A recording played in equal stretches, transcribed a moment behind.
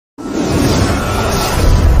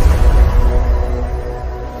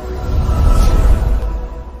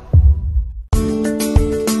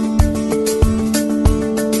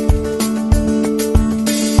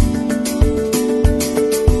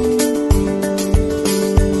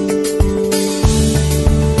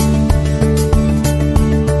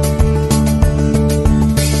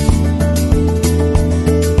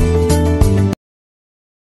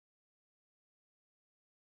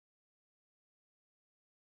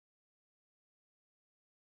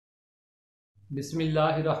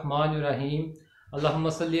बिस्मिल्लाहिर्रहमानिर्रहीम। अल्लाहुम्मा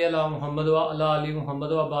सल्ली अला मुहम्मद व अला आलि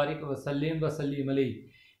मुहम्मद व बारिक वसल्लिम अलैहि।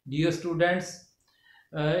 Dear students,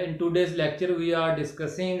 in today's lecture we are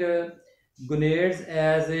discussing gonads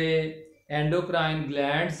as a endocrine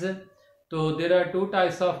glands. So there are two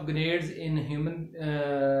types of gonads in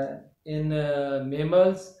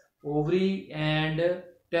mammals, ovary and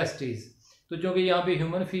testes. तो चूँकि यहाँ पे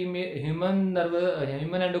ह्यूमन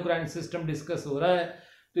एंडोक्राइन सिस्टम डिस्कस हो रहा है,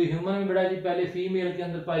 तो ह्यूमन में बेटा जी पहले फीमेल के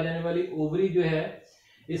अंदर पाई जाने वाली ओवरी जो है,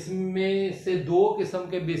 इसमें से दो किस्म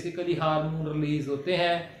के बेसिकली हार्मोन रिलीज होते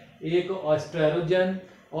हैं, एक एस्ट्रोजन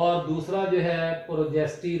और दूसरा जो है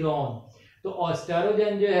प्रोजेस्टेरोन। तो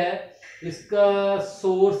एस्ट्रोजन जो है इसका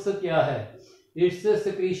सोर्स क्या है? It's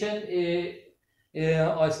secretion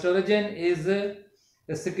oestrogen is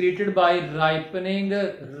secreted by ripening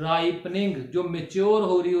जो मेच्योर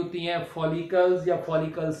हो रही होती हैं फॉलिकल्स या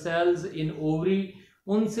फॉलिकल सेल्स इन ओवरी,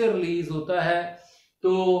 उनसे रिलीज होता है।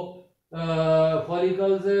 तो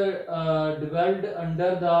follicles developed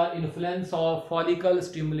under the influence of follicle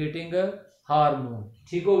stimulating hormone.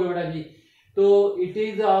 ठीक हो गया बेटा जी। तो it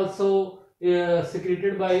is also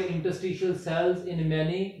secreted by interstitial cells in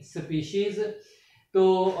many species। तो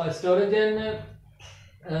एस्ट्रोजन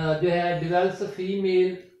जो है develops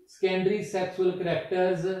female secondary sexual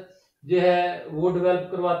characters जो है वो डेवलप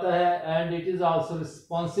करवाता है, and it is also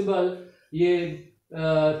responsible ये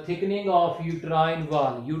थिकनिंग ऑफ यूट्राइन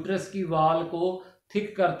वाल, यूट्रस की वाल को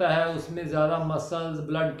थिक करता है, उसमें ज़्यादा muscles,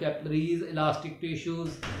 blood capillaries, elastic tissues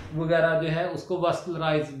वगैरह जो है उसको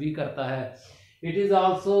वस्कुलराइज भी करता है। इट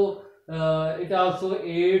आल्सो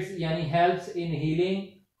एड्स यानी हेल्प्स इन हीलिंग,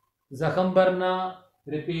 जख्म भरना,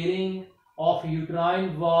 repairing of uterine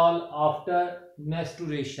wall after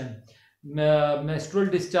menstruation. Menstrual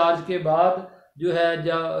discharge के बाद जो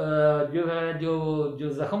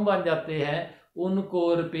जख्म बन जाते हैं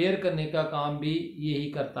उनको रिपेयर करने का काम भी यही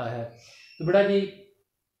करता है। तो बेटा जी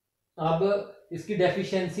अब इसकी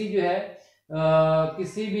डेफिशिएंसी जो है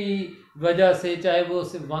किसी भी वजह से, चाहे वो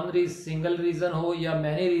सिर्फ सिंगल रीजन हो या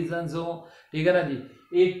मैनी रीजंस हो, ठीक है ना जी,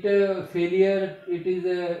 its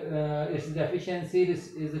deficiency is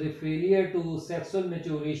failure to sexual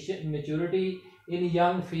maturity in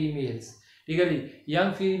young females। ठीक है जी,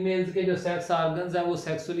 यंग फीमेल्स के जो सेक्स ऑर्गन्स हैं वो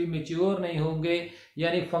सेक्सुअली मेच्योर नहीं होंगे,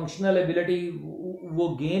 यानी फंक्शनल एबिलिटी वो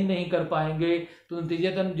गेन नहीं कर पाएंगे। तो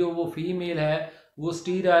नतीजतन जो वो फीमेल है वो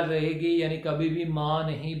स्टीराइल रहेगी, यानी कभी भी माँ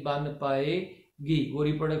नहीं बन पाएगी, वो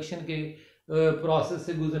रिप्रोडक्शन के प्रोसेस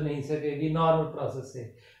से गुजर नहीं सकेगी, नॉर्मल प्रोसेस से।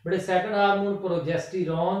 बट सेकंड हार्मोन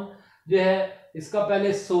प्रोजेस्टेरोन जो है इसका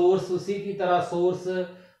पहले सोर्स उसी की तरह source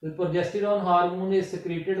progesterone hormone is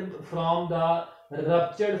secreted from the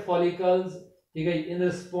ruptured follicles, ठीक है, in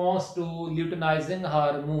response to luteinizing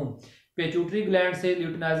hormone. Pituitary gland से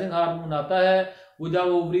ल्यूटिनाइजिंग हार्मोन आता है, वो जब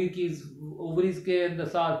ओवरीज के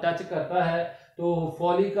साथ टच करता है तो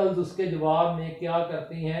फॉलिकल्स उसके जवाब में क्या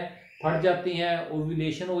करती हैं, फट जाती हैं,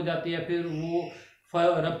 ओव्यूलेशन हो जाती है। फिर वो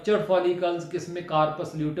रप्चर्ड फॉलिकल्स किसमें,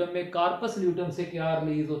 कार्पस ल्यूटम में, कार्पस ल्यूटम से क्या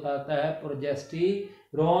रिलीज होता है,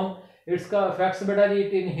 प्रोजेस्टेरोन। इसका इफेक्ट्स बेटा जी,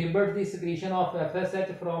 it inhibits the secretion of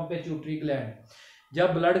FSH from pituitary gland.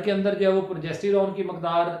 जब ब्लड के अंदर जो है वो प्रोजेस्टेरोन की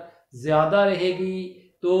मकदार ज्यादा रहेगी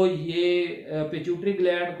तो ये पिट्यूटरी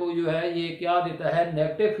ग्लैंड को जो है ये क्या देता है,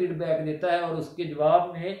 नेगेटिव फीडबैक देता है, और उसके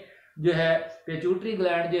जवाब में जो है पिट्यूटरी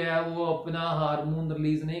ग्लैंड जो है वो अपना हार्मोन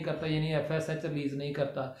रिलीज नहीं करता, यानी एफएसएच रिलीज नहीं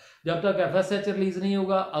करता। जब तक एफएसएच रिलीज नहीं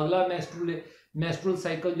होगा अगला मेंस्ट्रुअल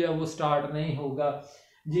साइकिल जो है वो स्टार्ट नहीं होगा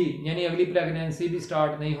जी, यानी अगली प्रेगनेंसी भी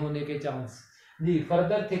स्टार्ट नहीं होने के chance ji.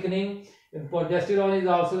 Further thickening, progesterone is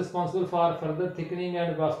also responsible for further thickening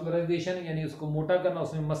and वास्कुलराइजेशन, यानी उसको मोटा करना,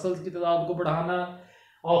 उसमें मसल्स की तादाद को बढ़ाना,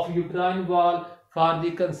 of uterine wall for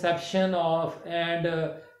the conception of and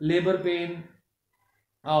labour pain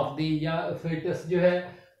of the foetus जो है।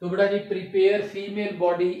 तो बेटा जी prepare female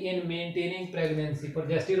body in maintaining pregnancy,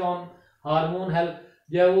 progesterone hormone help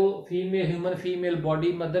जो वो ह्यूमन फीमेल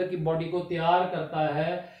बॉडी, मदर की बॉडी को तैयार करता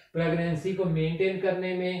है प्रेगनेंसी को मेंटेन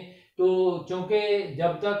करने में। तो चूंकि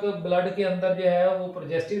जब तक ब्लड के अंदर जो है वो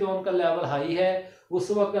प्रोजेस्टेरोन का लेवल हाई है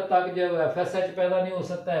उस वक्त तक जब एफएसएच पैदा नहीं हो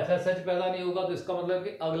सकता, एफएसएच पैदा नहीं होगा तो इसका मतलब कि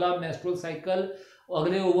अगला मेंस्ट्रुअल साइकिल,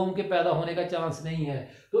 अगले ओवम के पैदा होने का चांस नहीं है।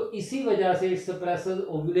 तो इसी वजह से इट सप्रेसेस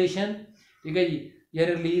ओव्यूलेशन, ठीक है जी, ये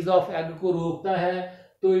रिलीज ऑफ एग को रोकता है।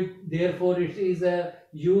 तो therefore it is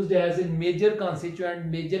used as a major constituent,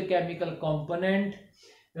 major chemical component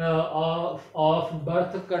of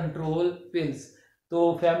birth control pills.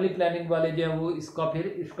 तो फैमिली प्लानिंग वाले जो है वो इसका फिर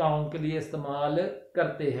इस काम के लिए इस्तेमाल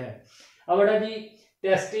करते हैं। अब बेटा जी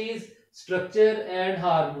testis, structure and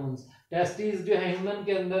hormones. Testis जो है ह्यूमन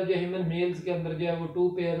के अंदर, जो ह्यूमन मेल्स के अंदर जो है वो 2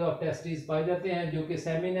 पेयर ऑफ टेस्टिस पाए जाते हैं, जो कि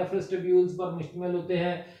सेमिनेफ्रस ट्यूब्यूल्स पर मुश्तमिल होते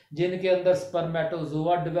हैं, जिनके अंदर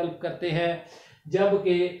स्पर्मेटोजोआ डेवलप करते हैं।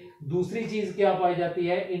 जबकि दूसरी चीज क्या पाई जाती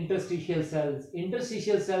है, इंटरस्टिशियल सेल्स।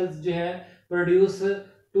 इंटरस्टिशियल सेल्स जो है produce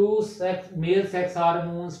 2 male sex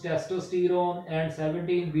hormones testosterone and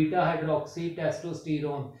 17 beta hydroxy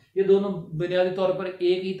testosterone. ये दोनों बुनियादी तौर पर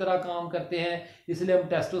एक ही तरह काम करते हैं, इसलिए हम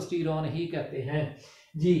टेस्टोस्टेरोन ही कहते हैं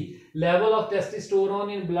जी। Level of testosterone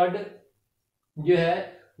in blood जो है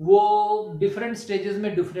वो डिफरेंट स्टेजेस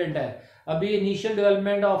में डिफरेंट है। अभी initial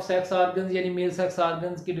development of sex organs यानी मेल सेक्स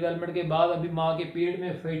ऑर्गन्स की डेवलपमेंट के बाद अभी माँ के पेट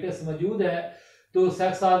में फेटस मौजूद है, तो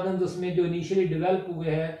सेक्स ऑर्गन्स उसमें जो इनिशियली डेवलप हुए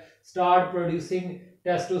हैं स्टार्ट प्रोड्यूसिंग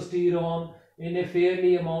टेस्टोस्टेरोन इन ए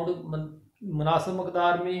फेयरली अमाउंट, मुनासिब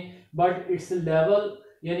मकदार में, बट इट्स लेवल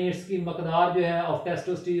यानी इसकी मकदार जो है ऑफ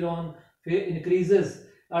टेस्टोस्टेरोन फिर increases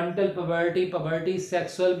until puberty. Puberty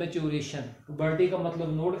sexual maturation. Puberty का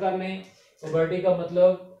मतलब नोट कर लें, पबर्टी का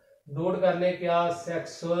मतलब नोट कर लें क्या,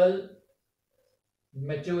 सेक्सुअल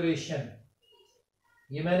मैच्योरेशन।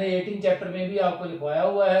 ये मैंने 18 चैप्टर में भी आपको लिखवाया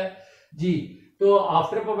हुआ है जी। तो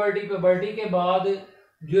आफ्टर पबर्टी, पबर्टी के बाद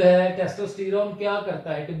जो है टेस्टोस्टेरोन क्या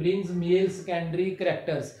करता है, it brings male secondary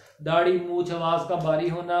characters, दाढ़ी मूछ आवाज का भारी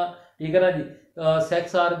होना, ठीक है ना जी,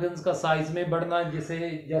 सेक्स ऑर्गन्स का साइज में बढ़ना, जैसे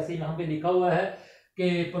यहाँ पे लिखा हुआ है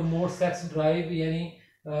कि प्रमोट सेक्स ड्राइव यानी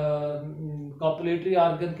कॉपुलेटरी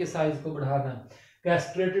ऑर्गन के साइज को बढ़ाना।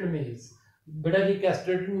 कैस्ट्रेटेड मेल्स, बेटा जी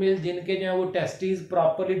कैस्ट्रेटेड मेल जिनके जो है वो टेस्टिस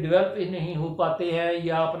प्रॉपरली डेवलप नहीं हो पाते हैं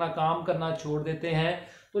या अपना काम करना छोड़ देते हैं,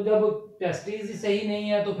 तो जब टेस्टिस ही सही नहीं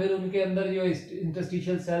है तो फिर उनके अंदर जो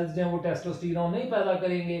इंटरस्टिशियल सेल्स जो है वो टेस्टोस्टेरोन नहीं पैदा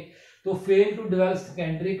करेंगे, तो fail to develop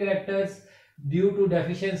secondary characters due to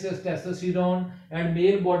deficiency of testosterone and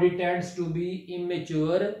mail body tends to be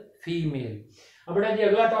immature female. अब बेटा जी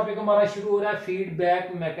अगला टॉपिक हमारा शुरू हो रहा है फीडबैक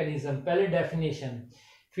मैकेनिज्म। पहले डेफिनेशन,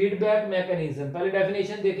 फीडबैक मैकेनिज्म, पहले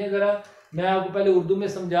डेफिनेशन देखें जरा, मैं आपको पहले उर्दू में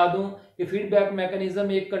समझा दूं कि फीडबैक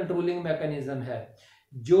मैकेनिज्म एक कंट्रोलिंग मैकेनिज्म है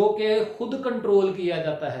जो कि खुद कंट्रोल किया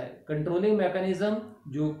जाता है। कंट्रोलिंग मैकेनिज्म,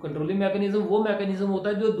 जो कंट्रोलिंग मैकेनिज्म वो मैकेनिज्म होता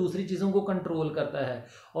है जो दूसरी चीजों को कंट्रोल करता है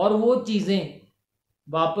और वो चीजें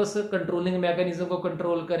वापस कंट्रोलिंग मैकेनिज्म को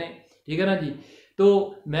कंट्रोल करें, ठीक है ना जी।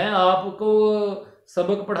 तो मैं आपको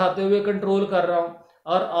सबक पढ़ाते हुए कंट्रोल कर रहा हूं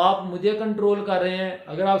और आप मुझे कंट्रोल कर रहे हैं,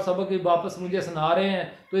 अगर आप सबक वापस मुझे सुना रहे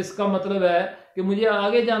हैं तो इसका मतलब है कि मुझे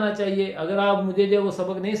आगे जाना चाहिए। अगर आप मुझे जो वो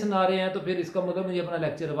सबक नहीं सुना रहे हैं तो फिर इसका मतलब मुझे अपना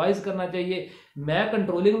लेक्चर रिवाइज करना चाहिए। मैं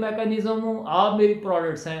कंट्रोलिंग मैकेनिज्म हूं, आप मेरी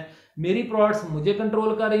प्रोडक्ट्स हैं, मेरी प्रोडक्ट्स मुझे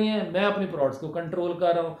कंट्रोल कर रही हैं, मैं अपनी प्रोडक्ट्स को कंट्रोल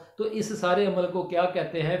कर रहा हूं। तो इस सारे अमल को क्या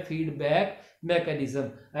कहते हैं, फीडबैक मैकेनिज्म।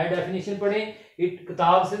 डेफिनेशन पढ़ें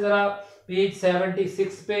किताब से जरा, पेज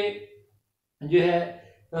 76 पे जो है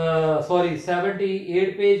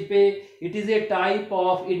 78 पेज पे। It is a type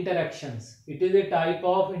of interactions, it is a type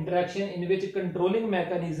of interaction in which controlling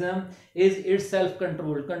mechanism is itself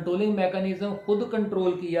controlled. Controlling mechanism खुद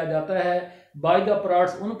कंट्रोल किया जाता है बाय द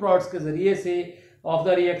प्रोडक्ट्स, उन प्रोडक्ट्स के जरिए से, of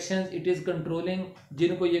the reactions it is controlling,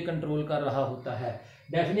 जिनको ये कंट्रोल कर रहा होता है।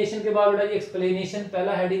 डेफिनेशन के बाद बेटा ये एक्सप्लेनेशन,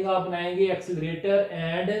 पहला हेडिंग आप बनाएंगे accelerator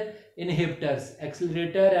and inhibitors,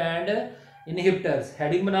 accelerator and inhibitors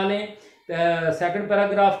heading बना लें। सेकंड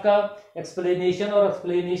पैराग्राफ का एक्सप्लेनेशन, और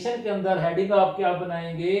एक्सप्लेनेशन के अंदर हेडिंग आप क्या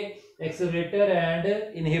बनाएंगे, accelerator and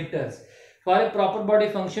inhibitors. For a proper body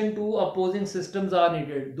function to opposing systems are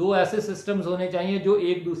needed. दो ऐसे सिस्टम्स होने चाहिए जो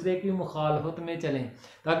एक दूसरे की मुखालफत में चलें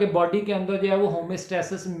ताकि बॉडी के अंदर जो है वो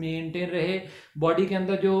होमोस्टैसिस मेंटेन रहे, बॉडी के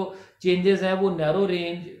अंदर जो चेंजेस हैं वो नैरो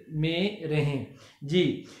रेंज में रहें जी।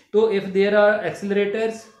 तो if there are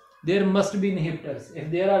एक्सीलरेटर्स there must be inhibitors, if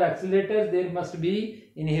there are एक्सीलरेटर्स there must be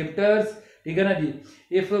inhibitors, ठीक है ना जी।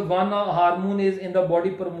 If one hormone is in the body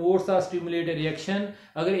promotes a stimulate reaction,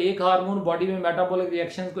 अगर एक हार्मोन बॉडी में मेटाबॉलिक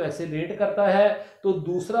रिएक्शंस को एक्सेलरेट करता है तो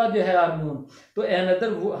दूसरा जो है हार्मोन, तो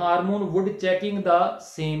another hormone would checking the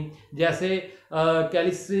same, जैसे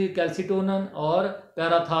कैल्सिटोनिन और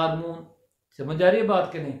पैराथार्मोन। समझ आ रही है बात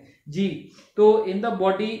के नहीं जी। तो in the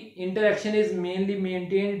body interaction is mainly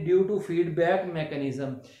maintained due to feedback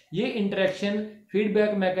mechanism. ये इंटरेक्शन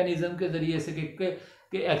फीडबैक मैकेनिज्म के जरिए से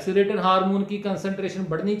कि एक्सीलरेटर हार्मोन की कंसंट्रेशन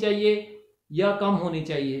बढ़नी चाहिए या कम होनी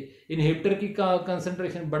चाहिए, इनहिबिटर की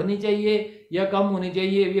कंसंट्रेशन बढ़नी चाहिए या कम होनी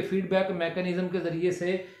चाहिए, ये फीडबैक मैकेनिज्म के जरिए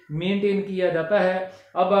से मेंटेन किया जाता है।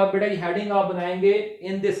 अब आप बेटा हेडिंग आप बनाएंगे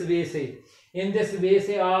इन दिस वे से, इन दिस वे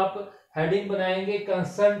से आप हेडिंग बनाएंगे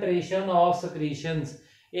concentration of secretions,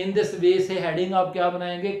 in this way से हेडिंग आप क्या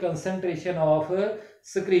बनाएंगे, concentration of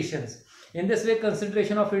secretions. In this way,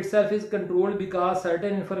 concentration of itself is controlled because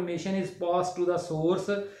certain information is passed to the source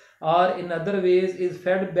or in other ways is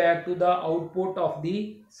fed back to the output of the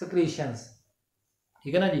secretions,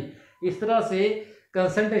 ठीक है ना जी। इस तरह से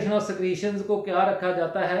concentration of secretions को क्या रखा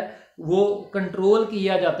जाता है, वो कंट्रोल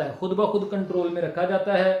किया जाता है, खुद ब खुद कंट्रोल में रखा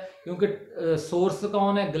जाता है, क्योंकि सोर्स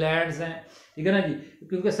कौन है, ग्लैंड्स हैं, ठीक है ना जी।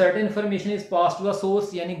 क्योंकि certain information is pass to the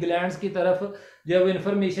source, यानी ग्लैंड्स की तरफ जब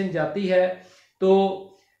इन्फॉर्मेशन जाती है तो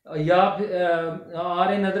या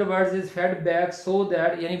are in other words is fed back so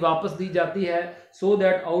that, यानी वापस दी जाती है, so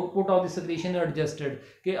that output of the secretion adjusted,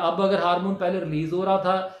 कि अब अगर हार्मोन पहले रिलीज हो रहा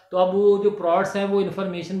था तो अब वो जो प्रोडक्ट्स हैं वो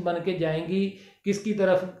इन्फॉर्मेशन बन के जाएंगी किसकी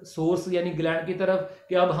तरफ, सोर्स यानी ग्लैंड की तरफ,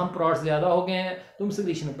 कि अब हम प्रोडक्ट्स ज़्यादा हो गए हैं, तुम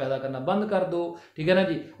सेक्रीशन पैदा करना बंद कर दो, ठीक है ना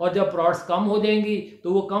जी। और जब प्रोडक्ट्स कम हो जाएंगी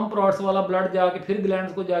तो वो कम प्रोडक्ट्स वाला ब्लड जाके फिर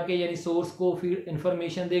ग्लैंड्स को जाके यानी सोर्स को फीड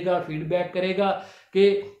इन्फॉर्मेशन देगा, फीडबैक करेगा कि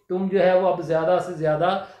तुम जो है वो अब ज़्यादा से ज़्यादा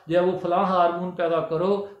जो है वो फलां हार्मोन पैदा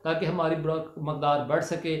करो ताकि हमारी मकदार बढ़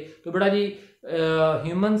सके। तो बेटा जी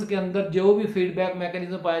ह्यूमंस के अंदर जो भी फीडबैक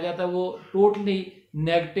मैकेनिज्म पाया जाता है वो टोटली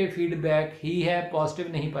नेगेटिव फीडबैक ही है,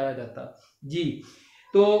 पॉजिटिव नहीं पाया जाता जी।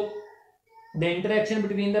 तो the interaction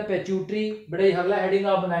between the pituitary, बड़े अगला हेडिंग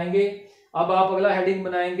आप बनाएंगे, अब आप अगला हेडिंग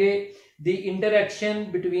बनाएंगे the interaction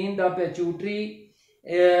between the pituitary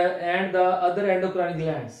and the other endocrine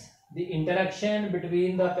glands, the interaction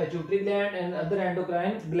between the pituitary gland and other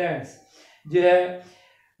endocrine glands जो है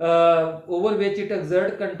over which it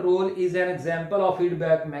exert control is an example of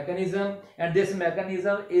feedback mechanism, and this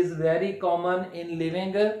mechanism is very common in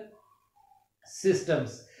living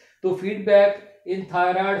systems. तो feedback in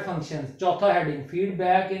thyroid functions, चौथा heading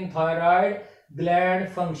feedback in thyroid gland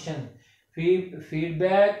function,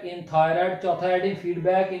 feedback in thyroid, चौथा heading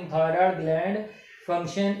feedback in thyroid gland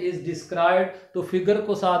function is described। तो figure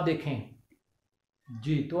को साथ देखें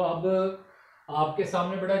जी। तो अब आपके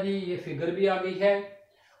सामने बेटा जी ये फिगर भी आ गई है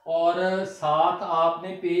और साथ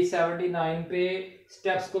आपने पेज 79 पे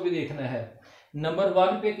स्टेप्स को भी देखना है। नंबर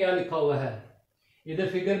 1 पे क्या लिखा हुआ है इधर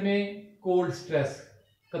फिगर में, कोल्ड स्ट्रेस।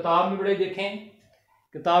 किताब में बड़े देखें,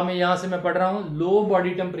 किताब में यहां से मैं पढ़ रहा हूं, लो बॉडी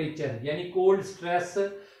टेम्परेचर यानी cold stress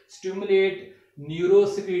stimulate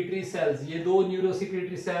neurosecretory cells, ये दो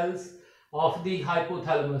neurosecretory cells of the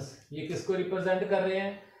hypothalamus, ये किसको रिप्रेजेंट कर रहे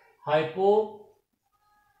हैं, हाइपोथैलेमस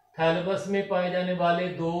में पाए जाने वाले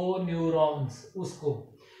दो न्यूरॉन्स, उसको,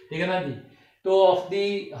 ठीक है ना जी। तो of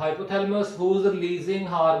the hypothalamus whose releasing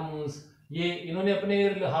hormones, ये इन्होंने अपने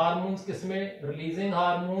हार्मोन्स किसमें, रिलीजिंग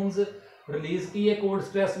हार्मोन्स रिलीज किए कोल्ड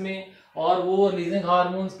स्ट्रेस में, और वो रिलीजिंग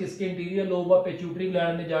हार्मोन्स किसके interior lobe of pituitary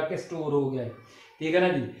gland में जाके स्टोर हो गए, ठीक है ना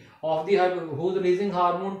जी। Of the whose releasing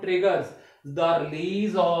hormone triggers the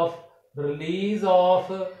release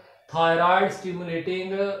of thyroid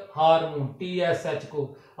stimulating hormone TSH को।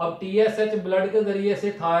 अब TSH ब्लड के जरिए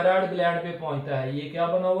से थायराइड ग्लैंड पे पहुंचता है, ये क्या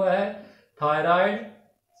बना हुआ है,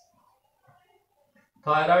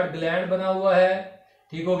 थायराइड ग्लैंड बना हुआ है,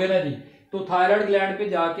 ठीक हो गया ना जी। तो थायराइड ग्लैंड पे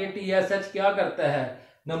जाके TSH क्या करता है,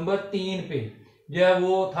 नंबर 3 पे जो है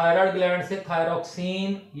वो थायराइड ग्लैंड से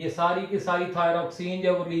थायरोक्सीन, ये सारी की सारी थायरोक्सीन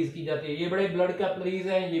जब रिलीज की जाती है, ये बड़े ब्लड कैपिलरीज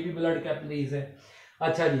हैं, ये भी ब्लड कैपिलरीज हैं।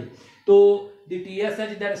 अच्छा जी, तो the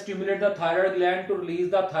TSH that stimulate the thyroid gland to release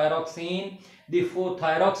the thyroxine, the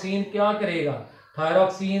thyroxine क्या करेगा,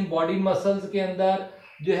 थायरोक्सीन बॉडी मसल्स के अंदर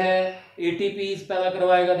जो है ATPs पैदा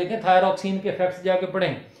करवाएगा। देखें थायरोक्सीन के इफेक्ट्स जाके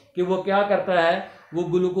पढ़ें कि वो क्या करता है, वो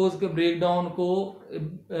ग्लूकोज के ब्रेकडाउन को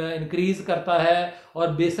इंक्रीज करता है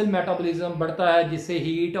और बेसल मेटाबॉलिज्म बढ़ता है, जिससे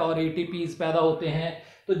हीट और ATPs पैदा होते हैं।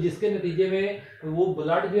 तो जिसके नतीजे में वो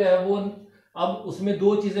ब्लड जो है वो अब उसमें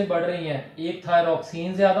दो चीजें बढ़ रही हैं, एक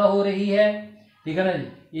थायरोक्सीन ज्यादा हो रही है, ठीक है ना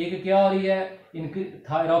जी, एक क्या हो रही है,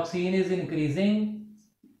 थायरोक्सीन इज इंक्रीजिंग,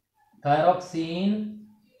 थायरोक्सीन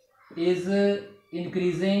इज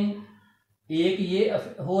इंक्रीजिंग, एक ये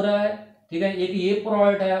हो रहा है, ठीक है, एक ये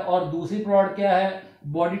प्रोडक्ट है, और दूसरी प्रोडक्ट क्या है,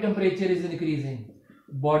 body temperature is increasing,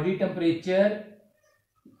 body temperature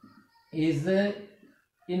is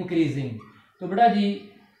increasing. तो बेटा जी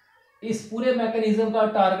इस पूरे मैकेनिज्म का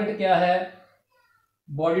टारगेट क्या है,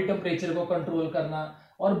 बॉडी टेम्परेचर को कंट्रोल करना,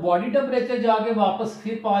 और बॉडी टेम्परेचर जाके वापस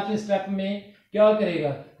फिर 5वें स्टेप में क्या करेगा,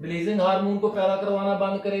 रिलीजिंग हार्मोन को पैदा करवाना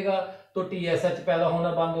बंद करेगा, तो TSH पैदा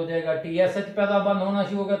होना बंद हो जाएगा। TSH पैदा बंद होना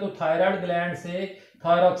शुरू होगा तो थायराइड ग्लैंड से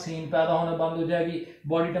थायरोक्सीन पैदा होना बंद हो जाएगी,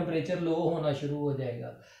 बॉडी टेम्परेचर लो होना शुरू हो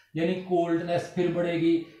जाएगा, यानी कोल्डनेस फिर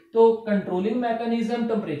बढ़ेगी। तो कंट्रोलिंग मैकेनिज्म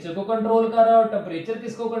टेम्परेचर को कंट्रोल कर रहा है, और टेम्परेचर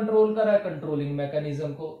किसको कंट्रोल कर रहा है, कंट्रोलिंग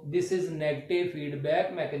मैकेनिज्म को। This is negative feedback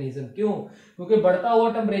mechanism. क्यों, क्योंकि बढ़ता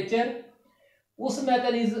हुआ टेम्परेचर उस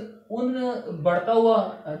मैकेनिज्म, उन बढ़ता हुआ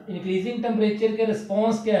इंक्रीजिंग टेम्परेचर के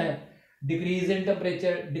रिस्पॉन्स क्या है, decrease in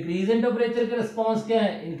temperature, decrease in temperature के रिस्पॉन्स क्या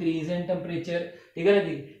है, इंक्रीज इन टेम्परेचर, ठीक है ना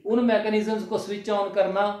जी। उन मैकेनिज्म्स को स्विच ऑन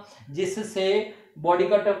करना जिससे बॉडी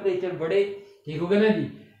का टेम्परेचर बढ़े, ठीक हो गया ना जी।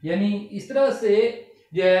 यानी इस तरह से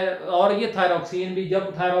जो है, और ये थायरॉक्सीन भी,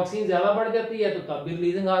 जब थायरॉक्सीन ज़्यादा बढ़ जाती है तो तब भी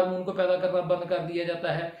रिलीजिंग हार्मोन को पैदा करना बंद कर दिया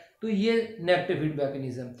जाता है। तो ये नेगेटिव फीडबैक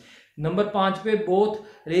मैकेनिज्म। नंबर 5 पे both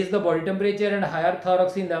raise the body temperature and higher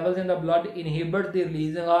thyroxine levels in the blood inhibit the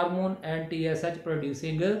releasing hormone and TSH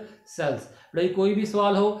producing sales. भाई कोई भी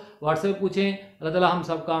सवाल हो व्हाट्सएप पूछें। अल्लाह ताला हम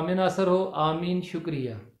सब का आमीन नासर हो। आमीन।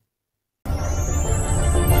 शुक्रिया।